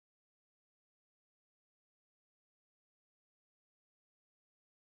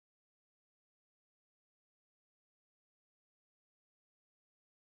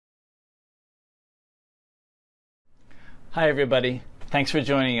Hi everybody, thanks for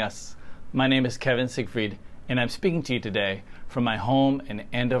joining us. My name is Kevin Siegfried and I'm speaking to you today from my home in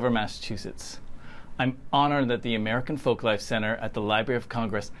Andover, Massachusetts. I'm honored that the American Folklife Center at the Library of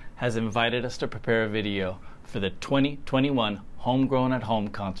Congress has invited us to prepare a video for the 2021 Homegrown at Home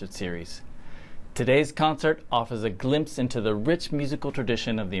concert series. Today's concert offers a glimpse into the rich musical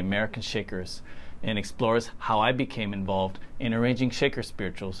tradition of the American Shakers and explores how I became involved in arranging Shaker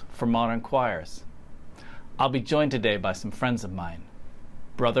spirituals for modern choirs. I'll be joined today by some friends of mine.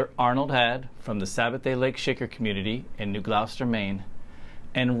 Brother Arnold Hadd from the Sabbath Day Lake Shaker community in New Gloucester, Maine,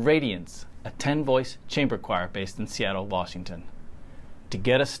 and Radiance, a 10-voice chamber choir based in Seattle, Washington. To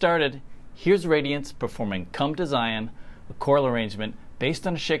get us started, here's Radiance performing Come to Zion, a choral arrangement based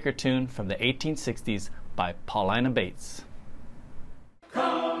on a Shaker tune from the 1860s by Paulina Bates.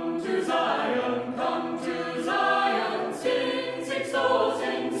 Come to Zion, sing, sick souls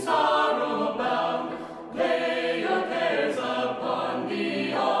in sorrow bound. Lay your cares upon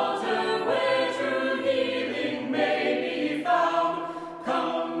the altar where true healing may be found.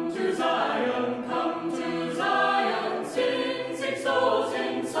 Come to Zion, sing, sick souls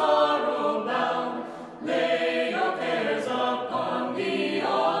in sorrow bound. Lay your cares upon the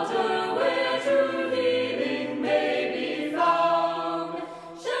altar where true healing may be found.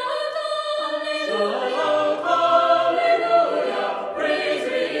 Shout hallelujah, praise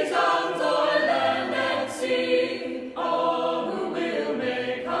resounds o'er land and sea. All who will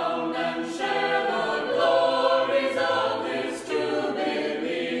may come and share the glories of this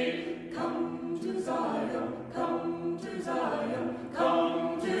jubilee. Come to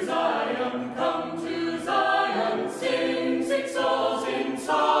Zion, sing, sick souls in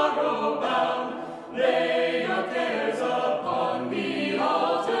sorrow bound. Lay your cares upon the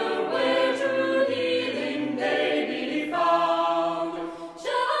altar where true healing may be found.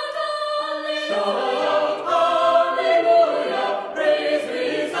 Shout hallelujah, praise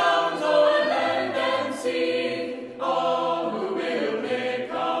resounds o'er land and sea. All who will may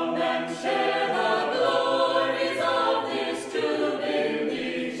come and share the glories of this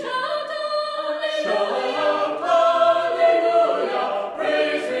jubilee. Shout hallelujah,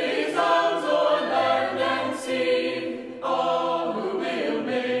 praise resounds o'er land and sea. All who will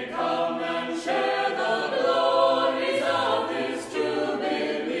may come and share the glories of this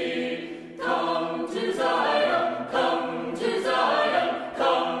jubilee. Come to Zion, come to Zion,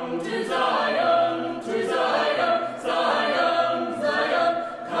 come to Zion, to Zion, Zion, Zion,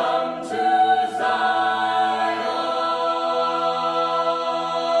 come to Zion.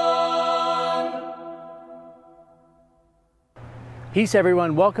 Peace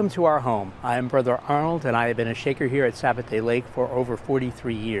everyone, welcome to our home. I am Brother Arnold and I have been a Shaker here at Sabbath Day Lake for over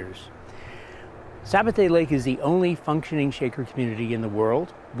 43 years. Sabbath Day Lake is the only functioning Shaker community in the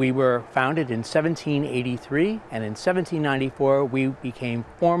world. We were founded in 1783 and in 1794 we became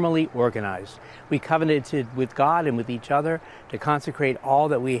formally organized. We covenanted with God and with each other to consecrate all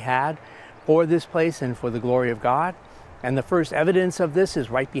that we had for this place and for the glory of God. And the first evidence of this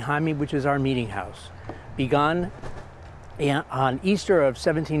is right behind me, which is our meeting house. Begun on Easter of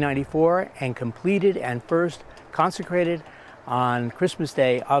 1794 and completed and first consecrated on Christmas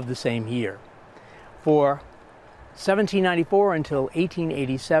Day of the same year. For 1794 until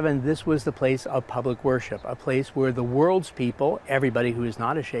 1887, this was the place of public worship, a place where the world's people, everybody who is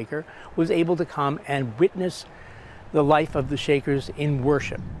not a Shaker, was able to come and witness the life of the Shakers in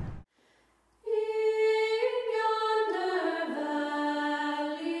worship.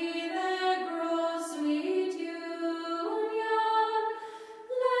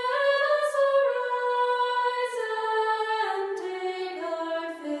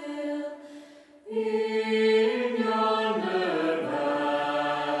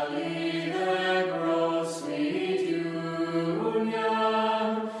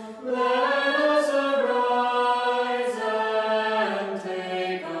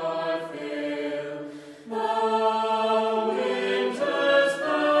 Take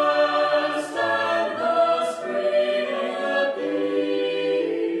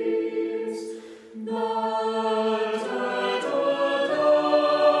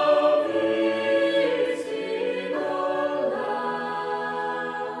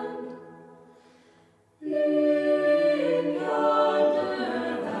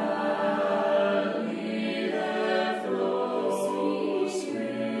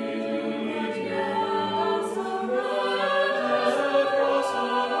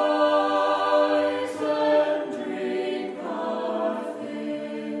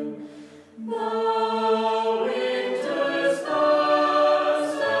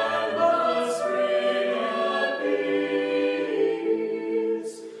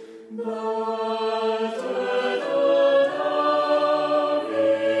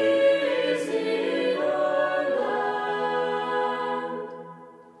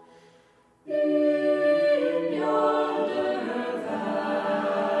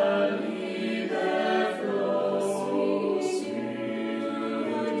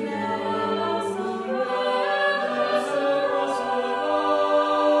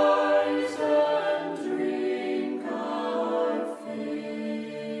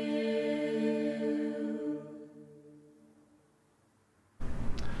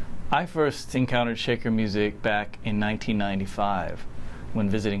I first encountered Shaker music back in 1995 when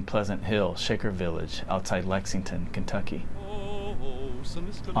visiting Pleasant Hill, Shaker Village, outside Lexington, Kentucky.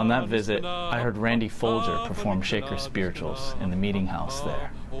 On that visit, I heard Randy Folger perform Shaker spirituals in the meeting house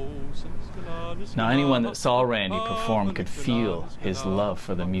there. Now, anyone that saw Randy perform could feel his love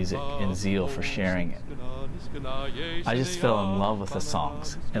for the music and zeal for sharing it. I just fell in love with the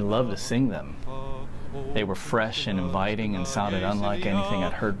songs and loved to sing them. They were fresh and inviting and sounded unlike anything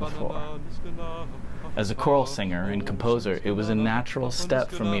I'd heard before. As a choral singer and composer, it was a natural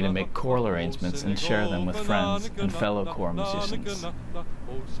step for me to make choral arrangements and share them with friends and fellow choral musicians.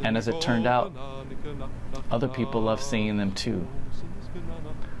 And as it turned out, other people loved singing them too.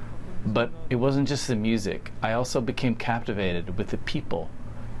 But it wasn't just the music. I also became captivated with the people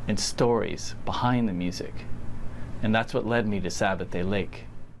and stories behind the music. And that's what led me to Sabbath Day Lake.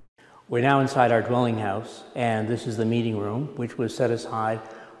 We're now inside our dwelling house, and this is the meeting room, which was set aside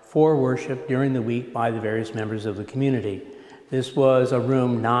for worship during the week by the various members of the community. This was a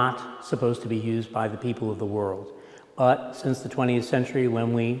room not supposed to be used by the people of the world. But since the 20th century,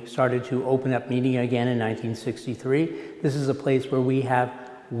 when we started to open up meeting again in 1963, this is a place where we have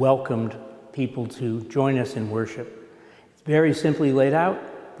welcomed people to join us in worship. It's very simply laid out,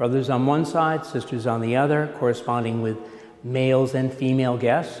 brothers on one side, sisters on the other, corresponding with males and female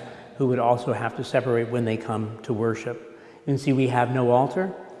guests who would also have to separate when they come to worship. You can see we have no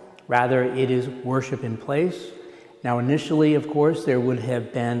altar. Rather, it is worship in place. Now, initially, of course, there would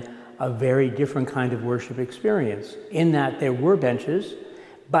have been a very different kind of worship experience in that there were benches,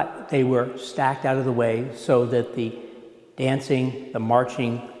 but they were stacked out of the way so that the dancing, the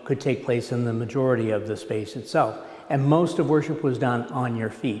marching could take place in the majority of the space itself. And most of worship was done on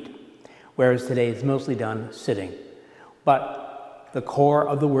your feet, whereas today it's mostly done sitting. But the core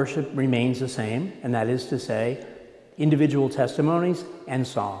of the worship remains the same, and that is to say, individual testimonies and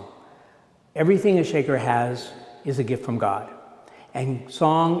song. Everything a Shaker has is a gift from God. And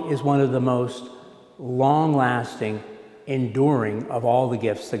song is one of the most long-lasting, enduring of all the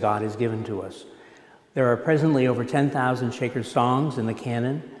gifts that God has given to us. There are presently over 10,000 Shaker songs in the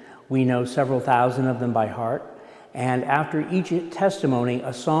canon. We know several thousand of them by heart. And after each testimony,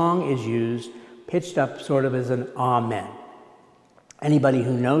 a song is used, pitched up sort of as an amen. Anybody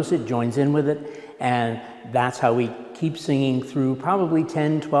who knows it joins in with it, and that's how we keep singing through probably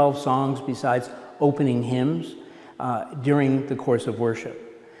 10, 12 songs besides opening hymns during the course of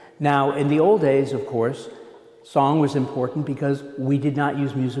worship. Now, in the old days, of course, song was important because we did not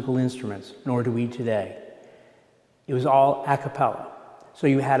use musical instruments, nor do we today. It was all a cappella. So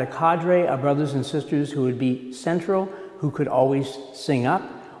you had a cadre of brothers and sisters who would be central, who could always sing up,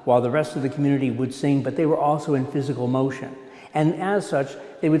 while the rest of the community would sing, but they were also in physical motion. And as such,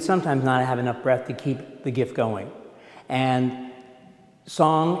 they would sometimes not have enough breath to keep the gift going. And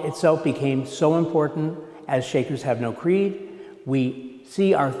song itself became so important. As Shakers have no creed, we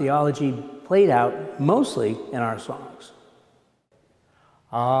see our theology played out mostly in our songs.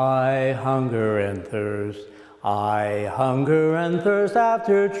 I hunger and thirst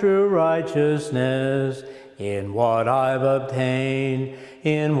after true righteousness, in what I've obtained,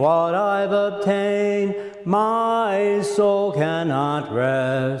 my soul cannot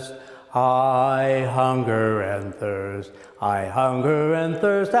rest. I hunger and thirst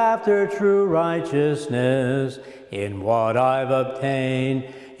after true righteousness, in what I've obtained,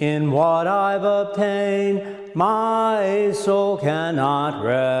 my soul cannot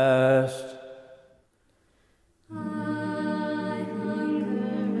rest.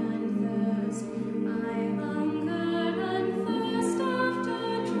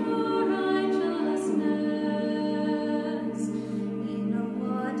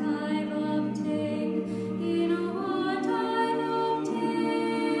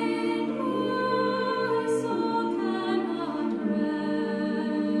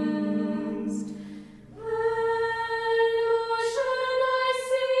 I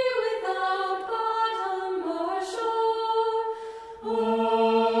see without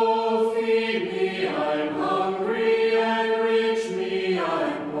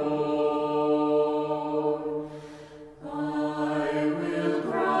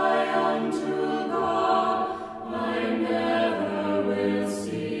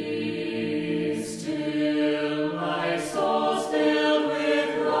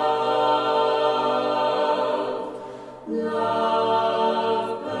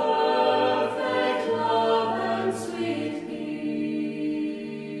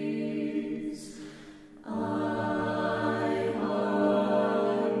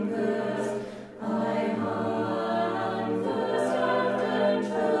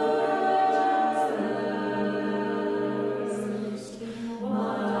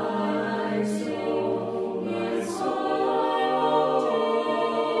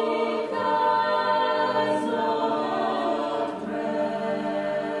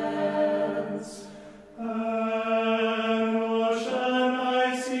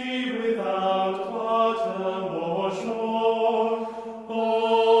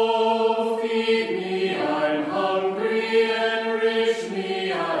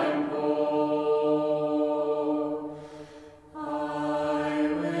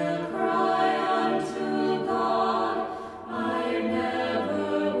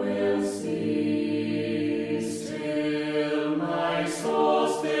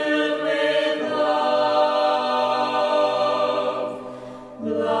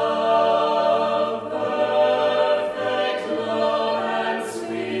Love, perfect love and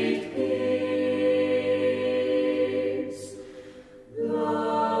sweet peace.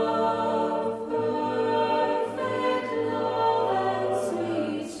 Love, perfect love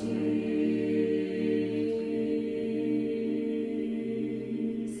and sweet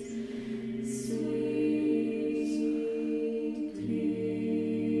peace. Sweet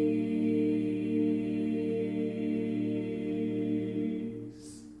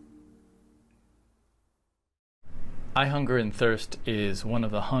I Hunger and Thirst is one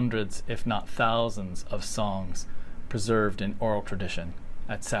of the hundreds, if not thousands, of songs preserved in oral tradition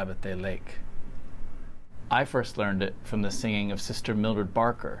at Sabbath Day Lake. I first learned it from the singing of Sister Mildred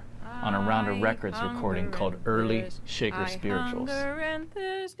Barker on a Rounder Records recording called Early Shaker Spirituals. Hunger and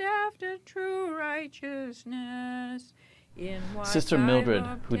thirst after true righteousness. Sister Mildred,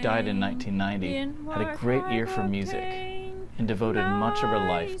 who died in 1990, had a great ear for music and devoted much of her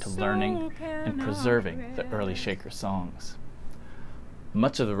life to learning and preserving the early Shaker songs.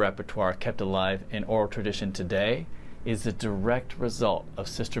 Much of the repertoire kept alive in oral tradition today is the direct result of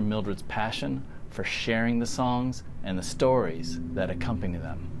Sister Mildred's passion for sharing the songs and the stories that accompany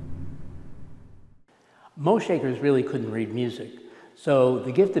them. Most Shakers really couldn't read music, so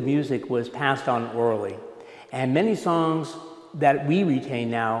the gift of music was passed on orally. And many songs that we retain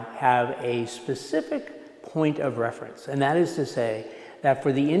now have a specific point of reference, and that is to say that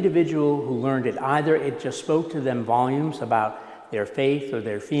for the individual who learned it, either it just spoke to them volumes about their faith or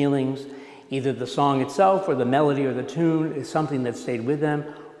their feelings, either the song itself or the melody or the tune is something that stayed with them,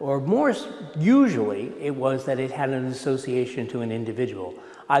 or more usually it was that it had an association to an individual,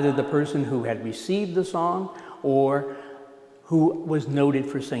 either the person who had received the song or who was noted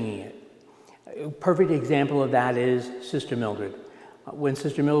for singing it. A perfect example of that is Sister Mildred. When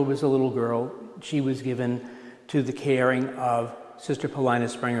Sister Mildred was a little girl, she was given to the caring of Sister Paulina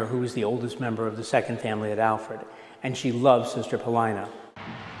Springer, who was the oldest member of the second family at Alfred, and she loved Sister Paulina.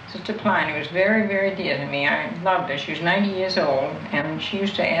 Sister Paulina was very, very dear to me. I loved her. She was 90 years old, and she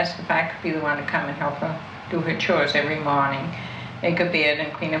used to ask if I could be the one to come and help her do her chores every morning, make her bed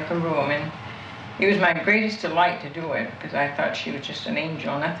and clean up her room. And it was my greatest delight to do it, because I thought she was just an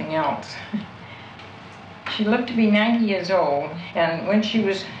angel, nothing else. She lived to be 90 years old, and when she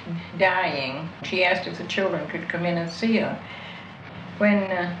was dying, she asked if the children could come in and see her.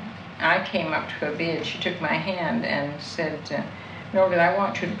 When I came up to her bed, she took my hand and said, Mildred, I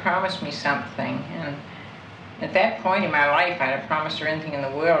want you to promise me something. And at that point in my life, I'd have promised her anything in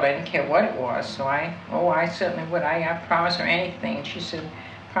the world. I didn't care what it was, so I certainly would. I promised her anything. And she said,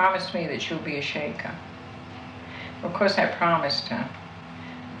 promise me that you'll be a Shaker. Of course, I promised her,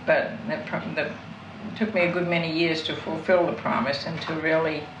 but it took me a good many years to fulfill the promise and to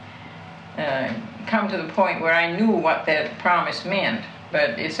really come to the point where I knew what that promise meant.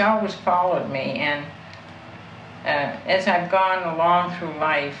 But it's always followed me, and as I've gone along through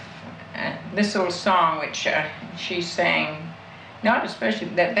life, this little song which she sang, not especially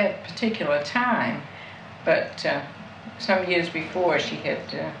at that particular time, but some years before, she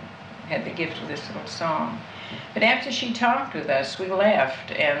had the gift of this little song. But after she talked with us, we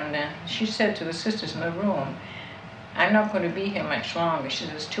left, and she said to the sisters in the room, I'm not going to be here much longer. She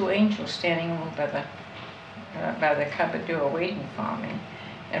said, there's two angels standing over by the cupboard door waiting for me.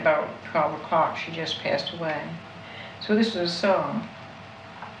 At about 12 o'clock, she just passed away. So this was a song.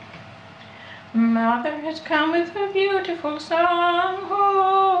 Mother has come with her beautiful song,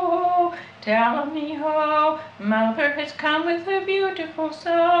 ho, ho, tell me ho. Mother has come with her beautiful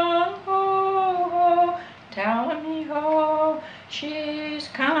song, ho, ho, tell me ho. She's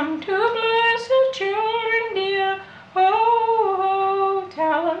come to bless her children dear, ho, ho,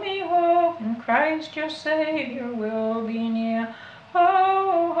 tell me ho. And Christ your Savior will be near,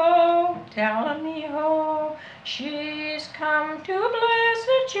 ho, ho, tell me ho. She's come to bless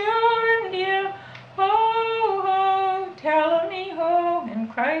her children dear, ho, ho, tell me ho.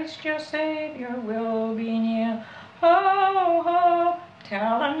 And Christ your Savior will be near, ho, ho,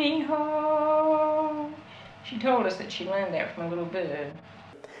 tell me ho. She told us that she learned that from a little bird.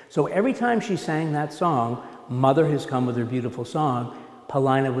 So every time she sang that song, Mother has come with her beautiful song,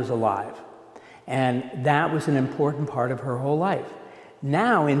 Paulina was alive. And that was an important part of her whole life.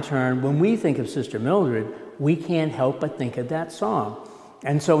 Now, in turn, when we think of Sister Mildred, we can't help but think of that song.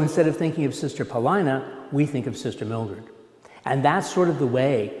 And so instead of thinking of Sister Paulina, we think of Sister Mildred. And that's sort of the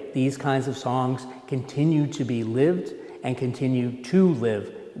way these kinds of songs continue to be lived and continue to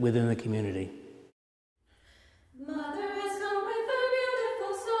live within the community. Mother has come with her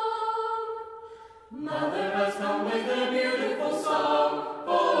beautiful song. Mother has come with her beautiful song.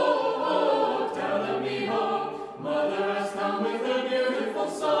 Oh, oh, tell me ho. Mother has come with her beautiful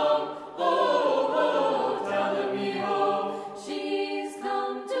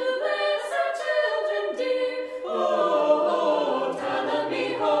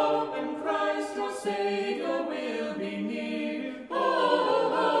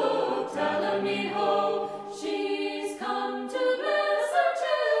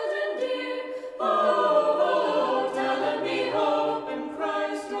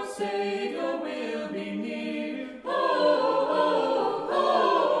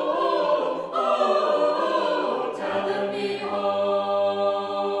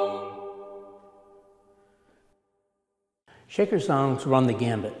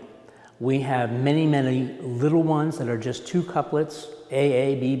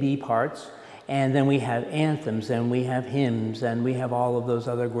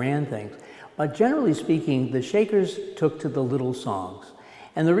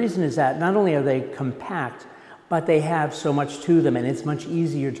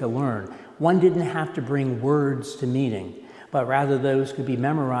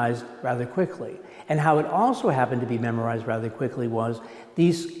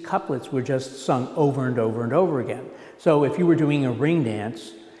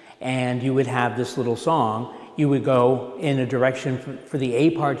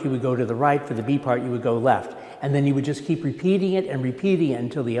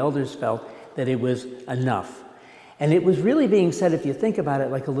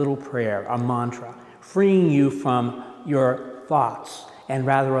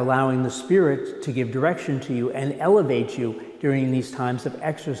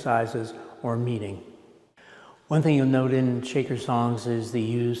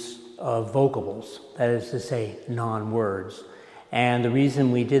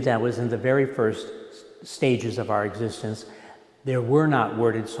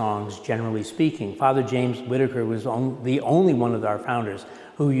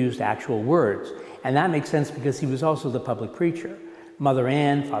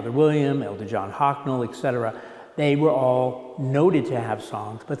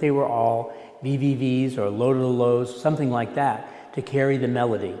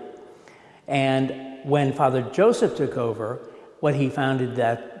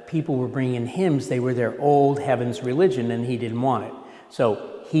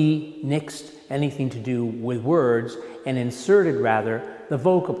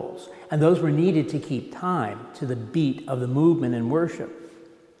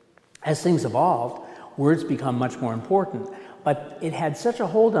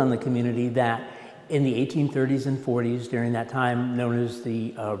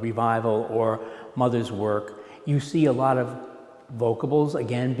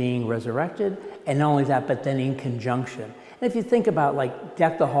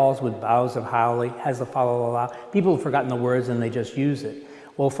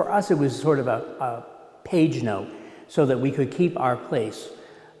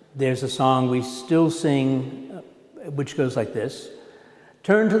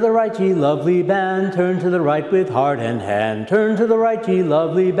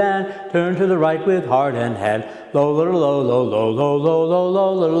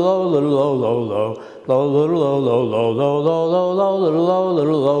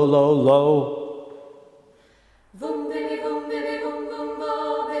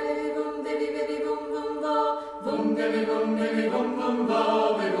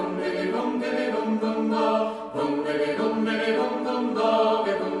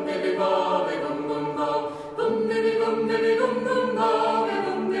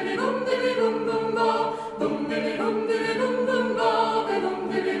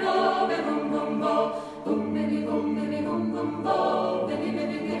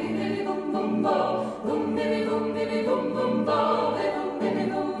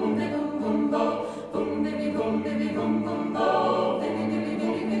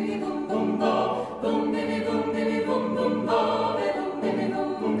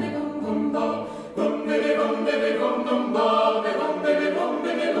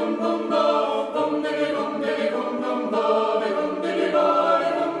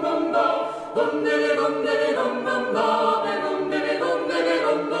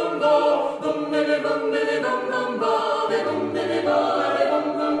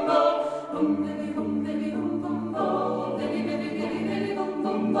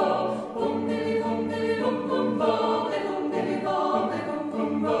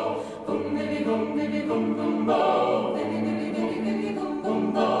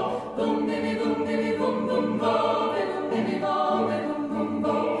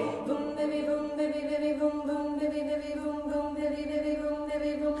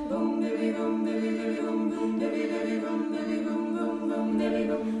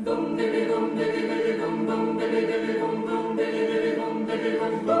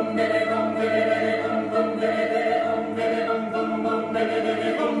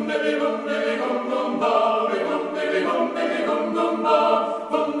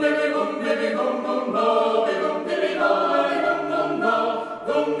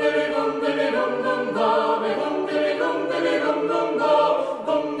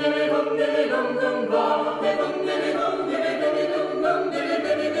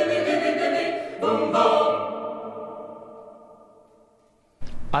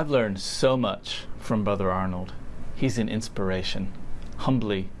I've learned so much from Brother Arnold. He's an inspiration,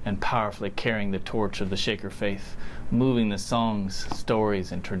 humbly and powerfully carrying the torch of the Shaker faith, moving the songs, stories,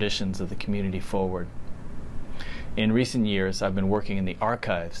 and traditions of the community forward. In recent years, I've been working in the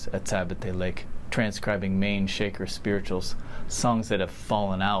archives at Sabbath Day Lake, transcribing Maine Shaker spirituals, songs that have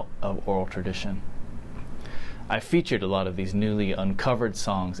fallen out of oral tradition. I featured a lot of these newly uncovered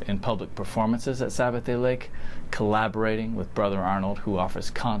songs in public performances at Sabbath Day Lake, collaborating with Brother Arnold, who offers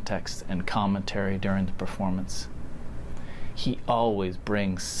context and commentary during the performance. He always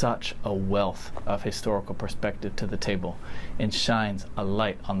brings such a wealth of historical perspective to the table and shines a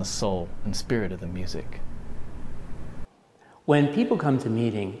light on the soul and spirit of the music. When people come to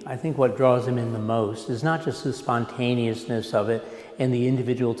meeting, I think what draws them in the most is not just the spontaneousness of it and the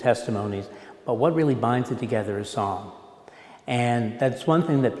individual testimonies, but what really binds it together is song. And that's one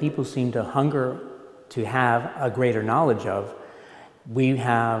thing that people seem to hunger to have a greater knowledge of. We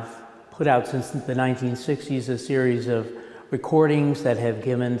have put out since the 1960s a series of recordings that have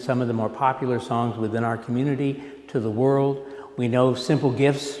given some of the more popular songs within our community to the world. We know Simple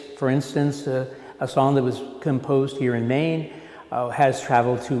Gifts, for instance, a song that was composed here in Maine, has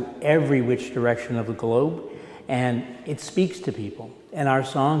traveled to every which direction of the globe, and it speaks to people. And our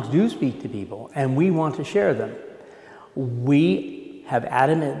songs do speak to people, and we want to share them. We have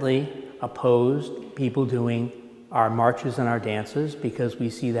adamantly opposed people doing our marches and our dances because we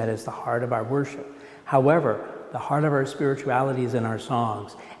see that as the heart of our worship. However, the heart of our spirituality is in our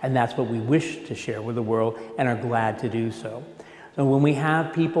songs, and that's what we wish to share with the world and are glad to do so. So when we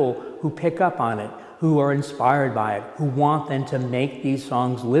have people who pick up on it, who are inspired by it, who want then to make these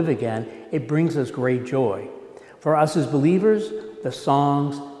songs live again, it brings us great joy. For us as believers, the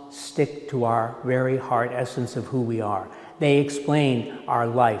songs stick to our very heart essence of who we are. They explain our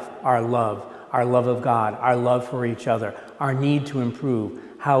life, our love of God, our love for each other, our need to improve,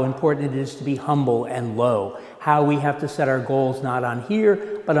 how important it is to be humble and low, how we have to set our goals not on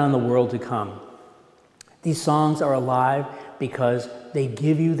here, but on the world to come. These songs are alive because they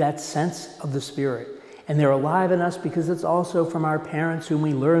give you that sense of the Spirit. And they're alive in us because it's also from our parents whom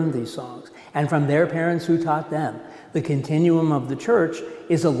we learned these songs, and from their parents who taught them. The continuum of the church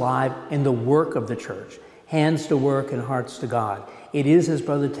is alive in the work of the church, hands to work and hearts to God. It is, as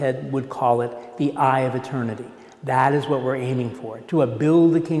Brother Ted would call it, the eye of eternity. That is what we're aiming for, to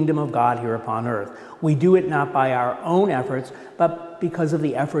build the kingdom of God here upon earth. We do it not by our own efforts, but because of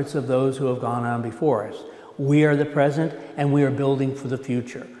the efforts of those who have gone on before us. We are the present, and we are building for the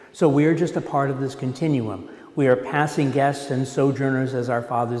future. So we are just a part of this continuum. We are passing guests and sojourners as our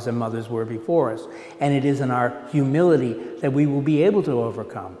fathers and mothers were before us. And it is in our humility that we will be able to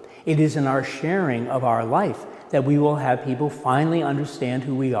overcome. It is in our sharing of our life that we will have people finally understand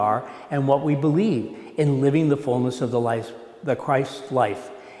who we are and what we believe in living the fullness of the Christ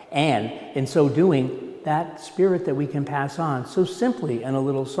life. And in so doing, that spirit that we can pass on so simply in a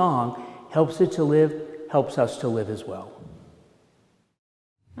little song helps it to live, helps us to live as well.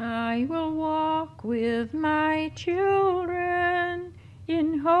 I will walk with my children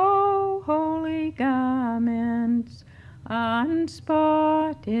in holy garments,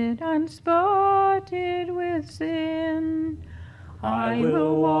 unspotted with sin. I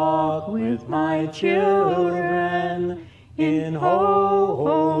will walk with my children in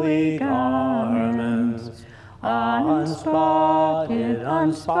holy garments, unspotted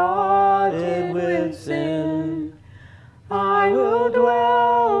with sin. I will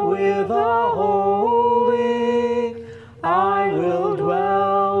dwell with the holy, I will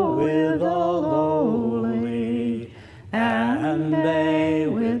dwell with the lowly, and they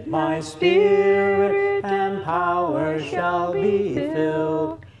with my spirit and power shall be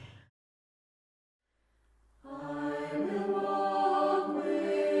filled.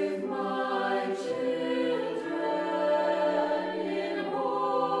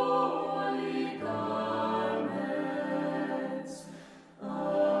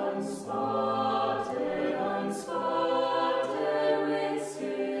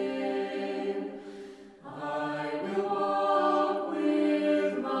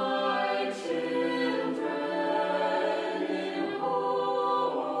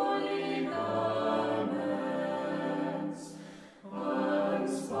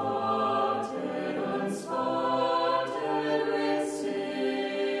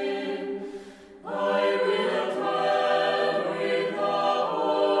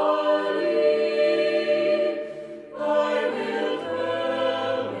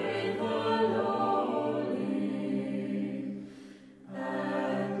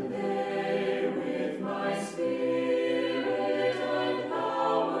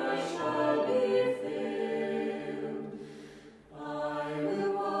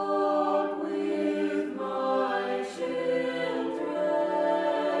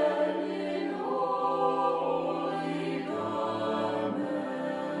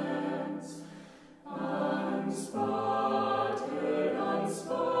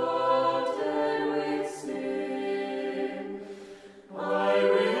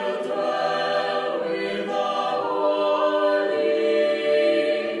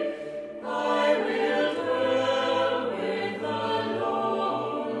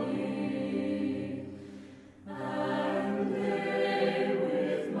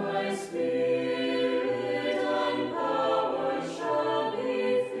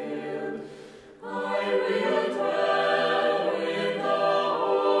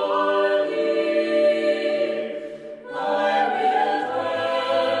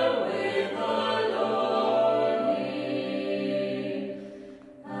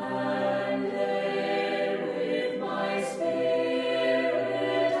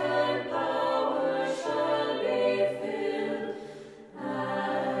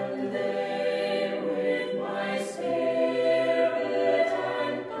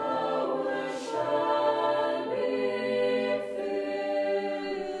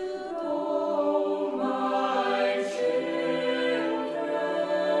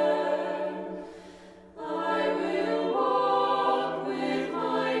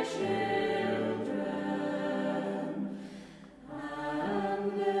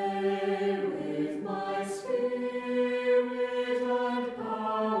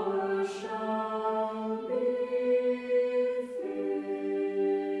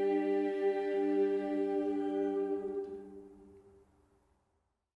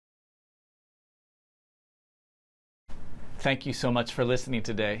 Thank you so much for listening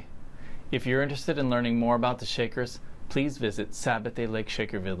today. If you're interested in learning more about the Shakers, please visit Sabbath Day Lake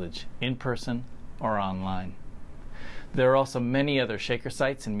Shaker Village in person or online. There are also many other Shaker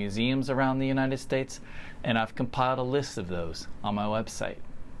sites and museums around the United States, and I've compiled a list of those on my website.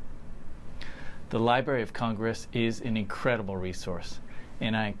 The Library of Congress is an incredible resource,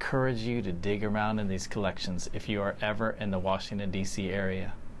 and I encourage you to dig around in these collections if you are ever in the Washington, D.C.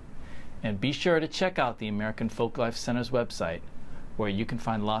 area. And be sure to check out the American Folklife Center's website, where you can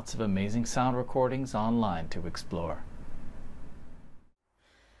find lots of amazing sound recordings online to explore.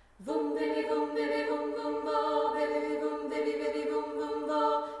 Bum,